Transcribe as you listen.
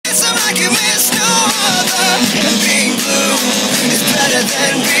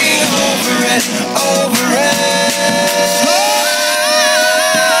than being over it, over it.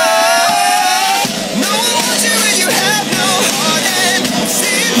 No one wants you when you have no heart, and see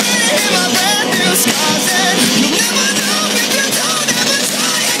it written in my brand new scars, and you'll never know if you don't ever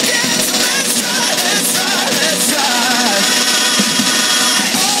try again. So let's try, let's try, let's try.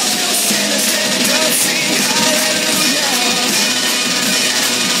 All you sinners stand up, sing hallelujah.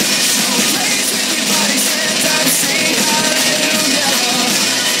 So praise with your body, stand up, sing hallelujah.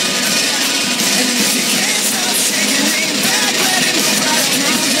 And if you can't stop shaking, lean back, let it move right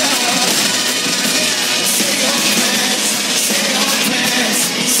through you. Say your prayers, say your prayers,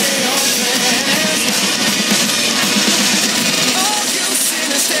 say your prayers. All you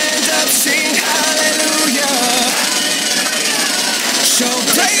sinners stand up, sing hallelujah. Show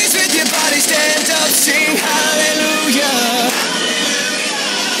praise with your body, stand up, sing hallelujah.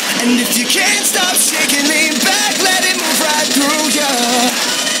 And if you can't stop shaking, lean back, let it move right through you.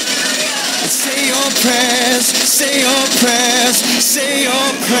 Say your prayers, say your prayers, say your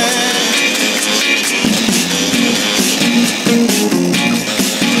prayers.